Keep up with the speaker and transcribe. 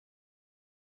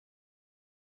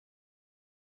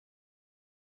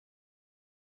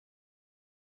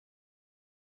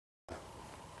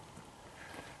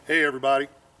Hey everybody,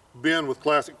 Ben with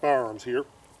Classic Firearms here.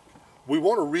 We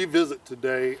want to revisit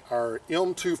today our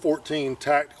M214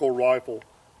 tactical rifle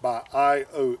by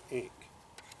IO Inc.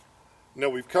 Now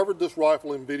we've covered this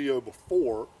rifle in video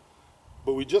before,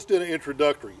 but we just did an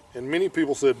introductory and many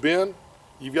people said, Ben,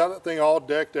 you've got that thing all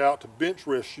decked out to bench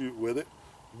rest shoot with it.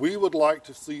 We would like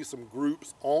to see some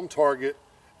groups on target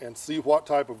and see what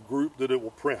type of group that it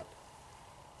will print.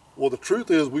 Well, the truth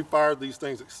is we fired these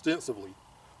things extensively.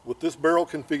 With this barrel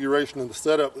configuration and the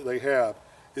setup that they have,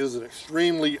 it is an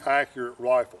extremely accurate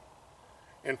rifle.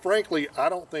 And frankly, I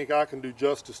don't think I can do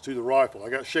justice to the rifle.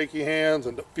 I got shaky hands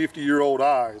and 50-year-old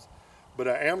eyes, but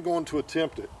I am going to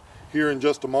attempt it. Here in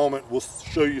just a moment, we'll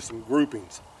show you some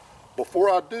groupings.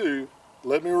 Before I do,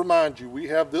 let me remind you, we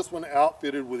have this one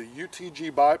outfitted with a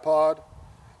UTG bipod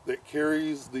that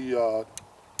carries the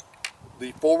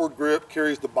forward grip,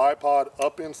 carries the bipod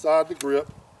up inside the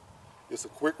grip. It's a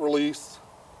quick release.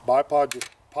 Bipod just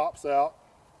pops out.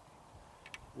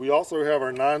 We also have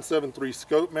our 973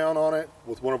 scope mount on it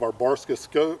with one of our Barska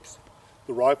scopes.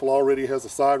 The rifle already has a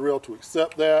side rail to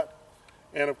accept that.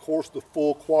 And of course the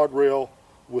full quad rail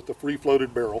with the free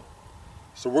floated barrel.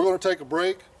 So we're going to take a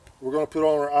break. We're going to put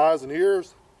on our eyes and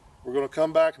ears. We're going to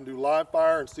come back and do live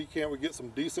fire and see can't we get some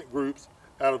decent groups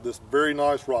out of this very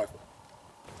nice rifle.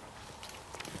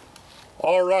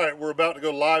 All right, we're about to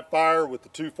go live fire with the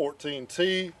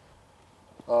 214T.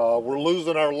 We're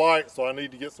losing our light, so I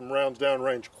need to get some rounds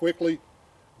downrange quickly,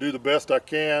 do the best I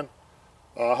can.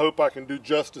 I hope I can do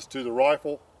justice to the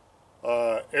rifle.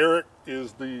 Eric,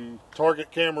 is the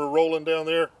target camera rolling down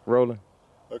there? Rolling.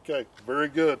 Okay, very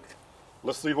good.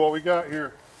 Let's see what we got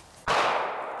here. I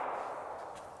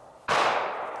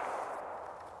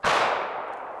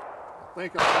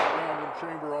think I've got a round in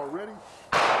chamber already.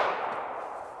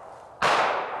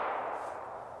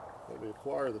 Let me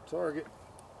acquire the target.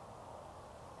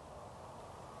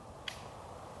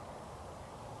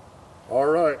 All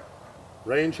right,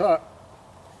 range hot.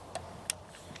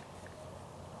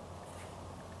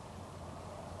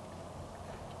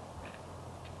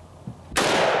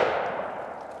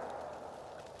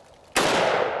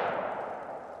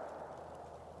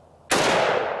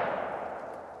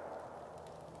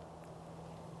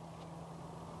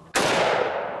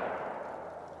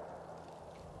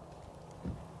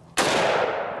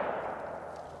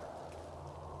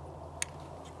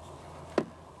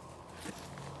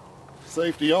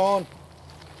 Safety on.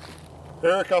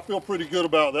 Eric, I feel pretty good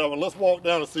about that one. Let's walk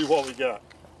down and see what we got.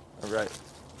 All right.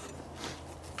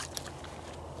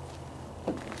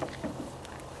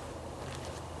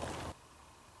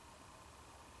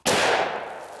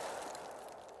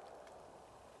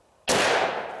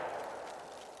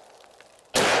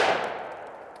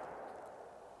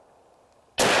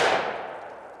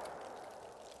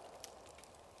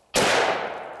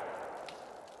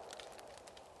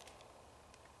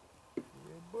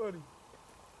 Buddy.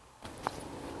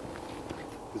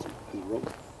 Is it rolling?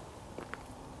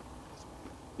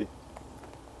 Yeah.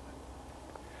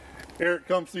 Eric,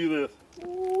 come see this.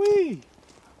 Wee.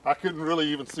 I couldn't really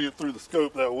even see it through the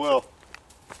scope that well.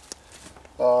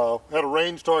 Had a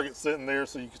range target sitting there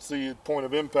so you could see the point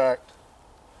of impact.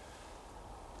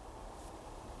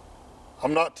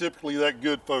 I'm not typically that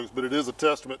good, folks, but it is a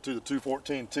testament to the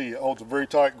 214T. It holds a very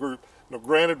tight group. Now,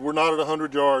 granted, we're not at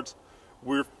 100 yards.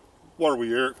 We're, what are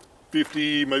we, Eric?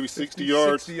 50, maybe 60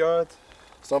 yards? 60 yards.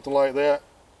 Something like that.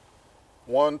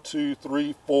 1, 2,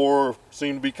 3, 4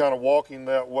 seem to be kind of walking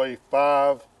that way.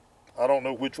 5. I don't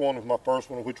know which one was my first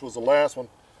one and which was the last one,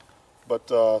 but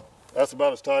that's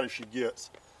about as tight as she gets.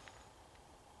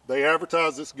 They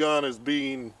advertise this gun as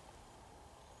being,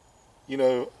 you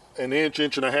know, an inch,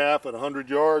 inch and a half at 100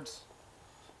 yards.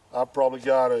 I've probably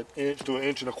got an inch to an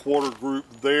inch and a quarter group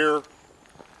there,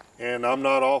 and I'm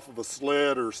not off of a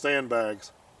sled or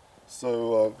sandbags.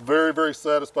 So very, very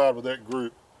satisfied with that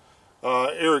group.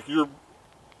 Eric, you're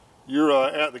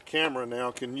at the camera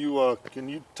now. Can you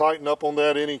tighten up on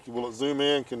that any? Will it zoom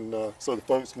in? So the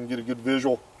folks can get a good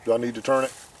visual? Do I need to turn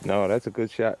it? No, that's a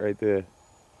good shot right there.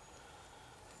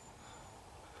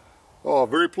 Oh,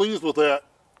 very pleased with that.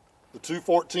 The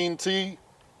 214T.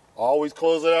 Always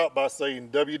close it out by saying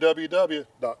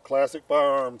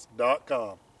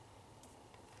www.classicfirearms.com.